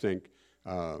 but I think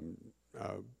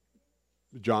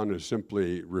John is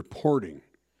simply reporting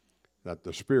that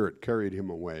the Spirit carried him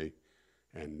away,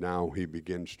 and now he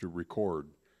begins to record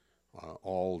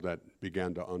all that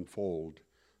began to unfold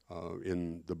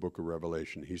in the book of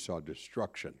Revelation. He saw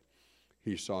destruction.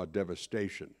 He saw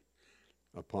devastation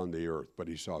upon the earth, but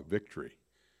he saw victory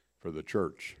for the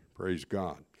church. Praise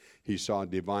God. He saw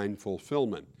divine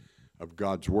fulfillment of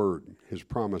God's word, his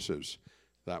promises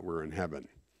that were in heaven.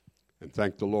 And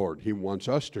thank the Lord, he wants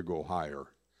us to go higher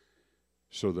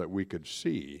so that we could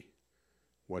see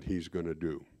what he's going to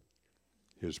do.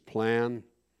 His plan,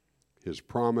 his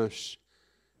promise,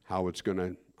 how it's going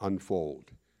to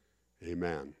unfold.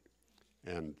 Amen.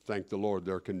 And thank the Lord,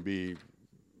 there can be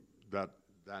that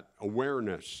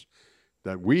awareness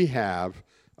that we have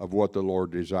of what the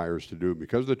Lord desires to do,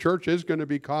 because the church is going to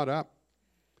be caught up.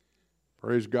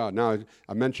 Praise God. Now,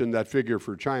 I mentioned that figure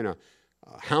for China.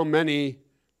 How many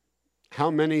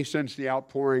since the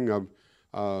outpouring of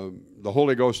the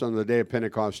Holy Ghost on the day of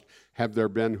Pentecost have there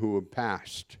been who have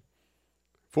passed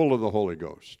full of the Holy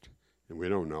Ghost? And we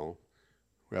don't know.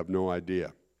 We have no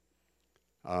idea.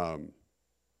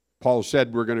 Paul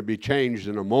said we're going to be changed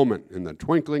in a moment, in the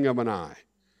twinkling of an eye.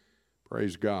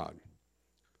 Praise God.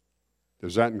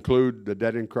 Does that include the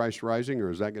dead in Christ rising, or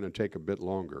is that going to take a bit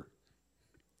longer?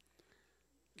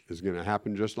 Is it going to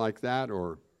happen just like that,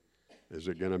 or is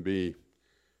it going to be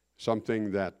something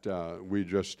that we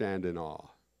just stand in awe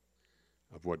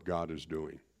of what God is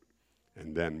doing?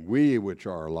 And then we which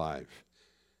are alive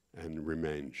and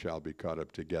remain shall be caught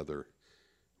up together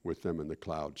with them in the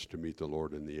clouds to meet the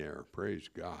Lord in the air. Praise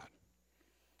God.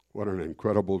 What an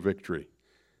incredible victory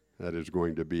that is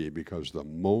going to be, because the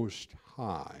Most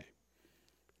High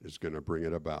is going to bring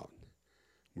it about.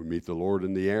 We meet the Lord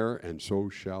in the air, and so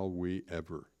shall we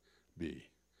ever be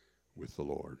with the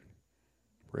Lord.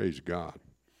 Praise God.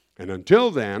 And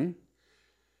until then,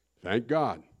 thank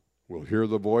God, we'll hear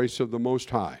the voice of the Most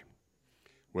High,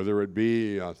 whether it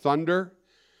be a thunder,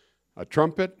 a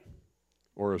trumpet,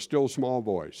 or a still small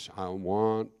voice. I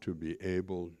want to be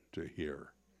able to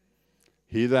hear.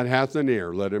 He that hath an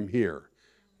ear, let him hear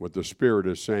what the Spirit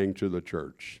is saying to the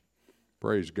church.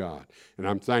 Praise God. And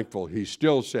I'm thankful he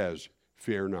still says,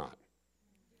 fear not.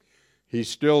 He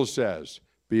still says,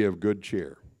 be of good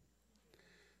cheer.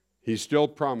 He still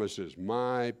promises,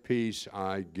 my peace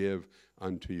I give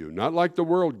unto you. Not like the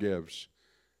world gives.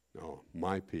 No,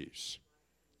 my peace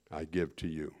I give to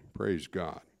you. Praise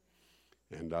God.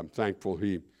 And I'm thankful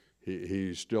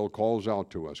he still calls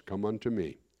out to us, come unto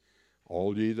me,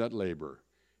 all ye that labor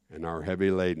and are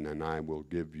heavy laden, and I will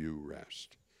give you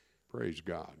rest. Praise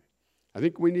God. I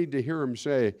think we need to hear him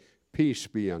say, peace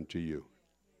be unto you.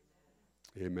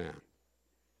 Amen.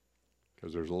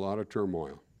 Because there's a lot of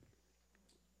turmoil.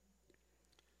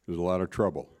 There's a lot of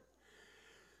trouble.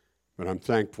 But I'm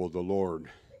thankful the Lord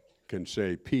can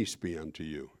say, peace be unto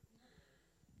you.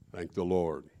 Thank the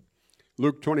Lord.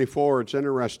 Luke 24, it's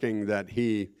interesting that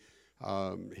he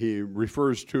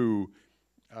refers to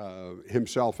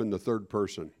himself in the third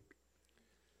person.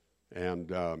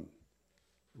 And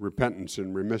repentance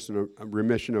and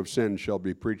remission of sin shall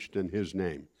be preached in his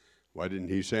name. Why didn't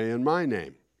he say in my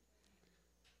name?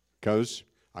 Because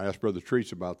I asked Brother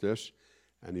Treese about this,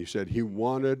 and he said he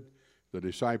wanted the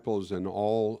disciples and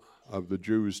all of the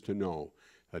Jews to know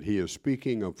that he is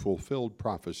speaking of fulfilled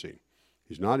prophecy.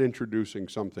 He's not introducing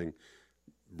something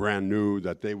brand new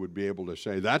that they would be able to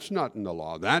say, that's not in the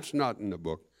law, that's not in the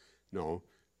book. No,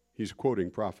 he's quoting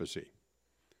prophecy.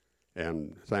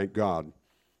 And thank God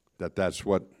that that's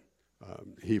what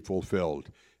he fulfilled.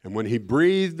 And when he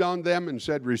breathed on them and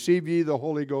said, receive ye the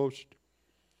Holy Ghost,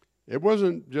 it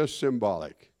wasn't just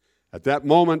symbolic. At that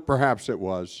moment, perhaps it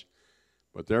was,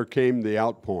 but there came the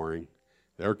outpouring.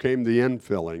 There came the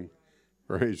infilling.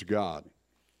 Praise God.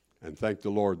 And thank the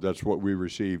Lord, that's what we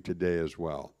receive today as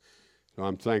well. So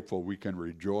I'm thankful we can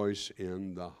rejoice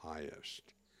in the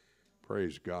highest.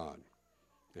 Praise God.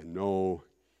 And know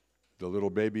the little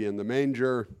baby in the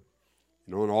manger,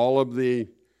 and all of the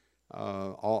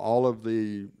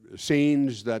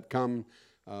scenes that come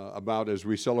about as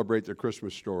we celebrate the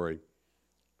Christmas story.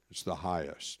 It's the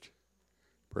highest.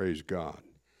 Praise God.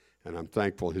 And I'm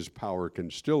thankful his power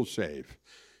can still save.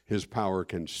 His power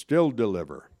can still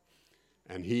deliver.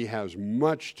 And he has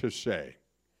much to say.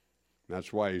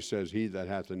 That's why he says, he that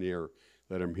hath an ear,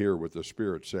 let him hear what the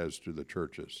Spirit says to the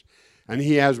churches. And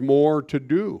he has more to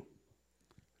do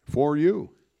for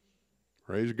you.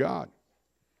 Praise God.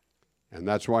 And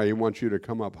that's why he wants you to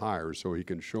come up higher so he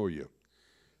can show you.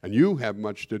 And you have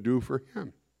much to do for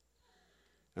him.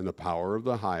 And the power of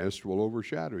the highest will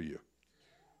overshadow you.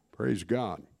 Praise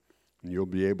God. And you'll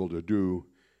be able to do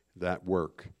that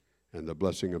work. And the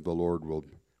blessing of the Lord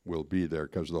will be there,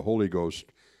 because the Holy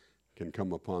Ghost can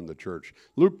come upon the church.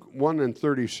 Luke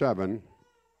 1:37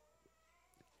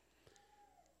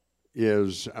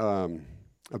 is a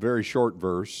very short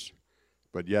verse,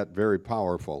 but yet very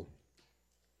powerful,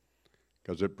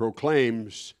 because it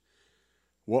proclaims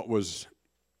what was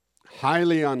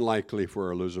highly unlikely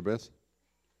for Elizabeth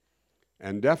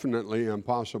and definitely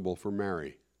impossible for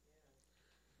Mary.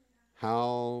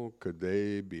 How could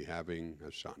they be having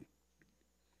a son?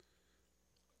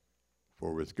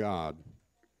 For with God,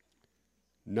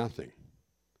 nothing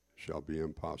shall be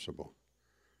impossible.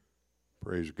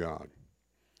 Praise God.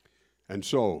 And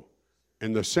so,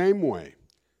 in the same way,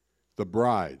 the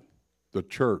bride, the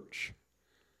church,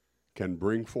 can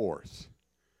bring forth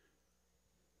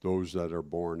those that are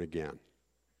born again,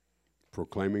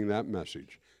 proclaiming that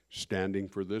message, standing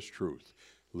for this truth,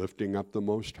 lifting up the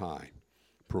Most High,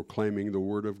 proclaiming the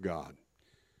Word of God,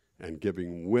 and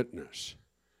giving witness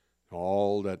to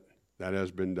all that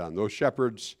has been done. Those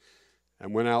shepherds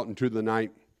and went out into the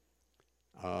night.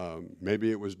 Maybe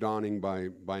it was dawning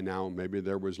by now. Maybe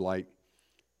there was light.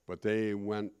 But they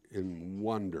went in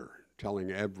wonder,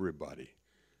 telling everybody,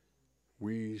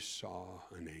 we saw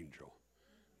an angel.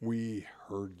 We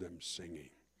heard them singing.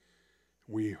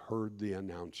 We heard the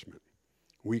announcement.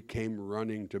 We came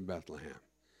running to Bethlehem.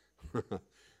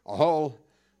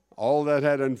 all that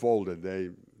had unfolded,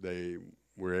 they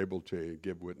were able to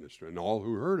give witness to it. And all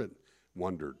who heard it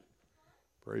wondered.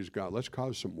 Praise God. Let's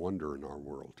cause some wonder in our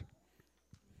world.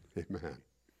 Amen.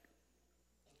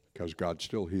 Because God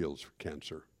still heals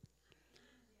cancer.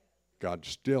 God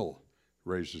still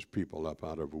raises people up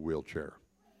out of a wheelchair.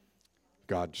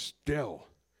 God still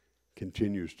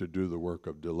continues to do the work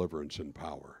of deliverance and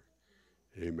power.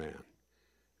 Amen.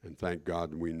 And thank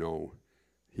God we know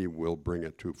He will bring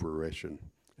it to fruition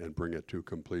and bring it to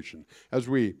completion. As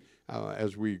we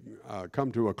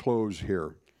come to a close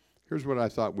here, here's what I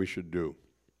thought we should do.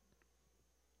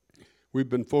 We've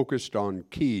been focused on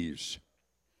keys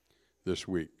this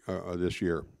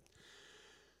year,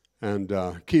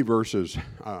 and key verses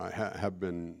have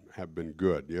been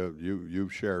good.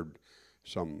 You've shared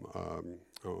some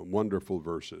wonderful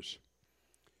verses,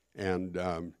 and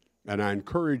I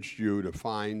encouraged you to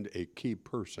find a key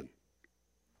person,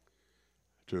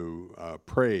 to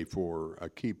pray for a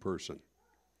key person,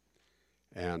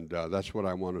 and that's what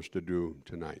I want us to do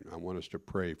tonight. I want us to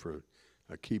pray for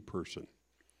a key person.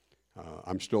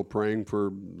 I'm still praying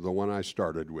for the one I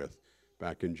started with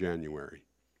back in January.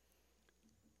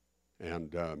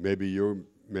 And maybe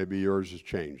yours has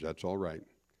changed. That's all right.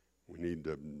 We need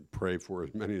to pray for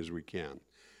as many as we can.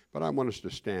 But I want us to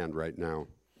stand right now,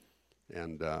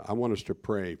 and I want us to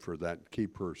pray for that key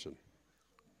person.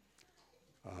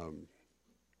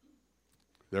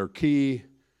 They're key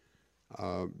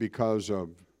because of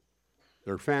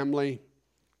their family.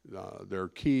 They're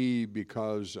key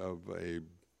because of a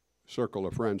circle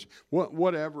of friends.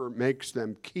 Whatever makes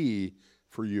them key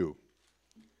for you.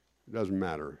 It doesn't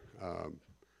matter.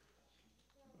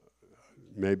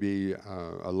 Maybe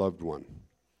a loved one.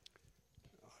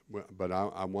 But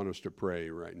I want us to pray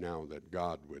right now that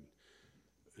God would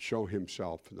show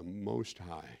Himself the Most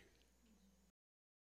High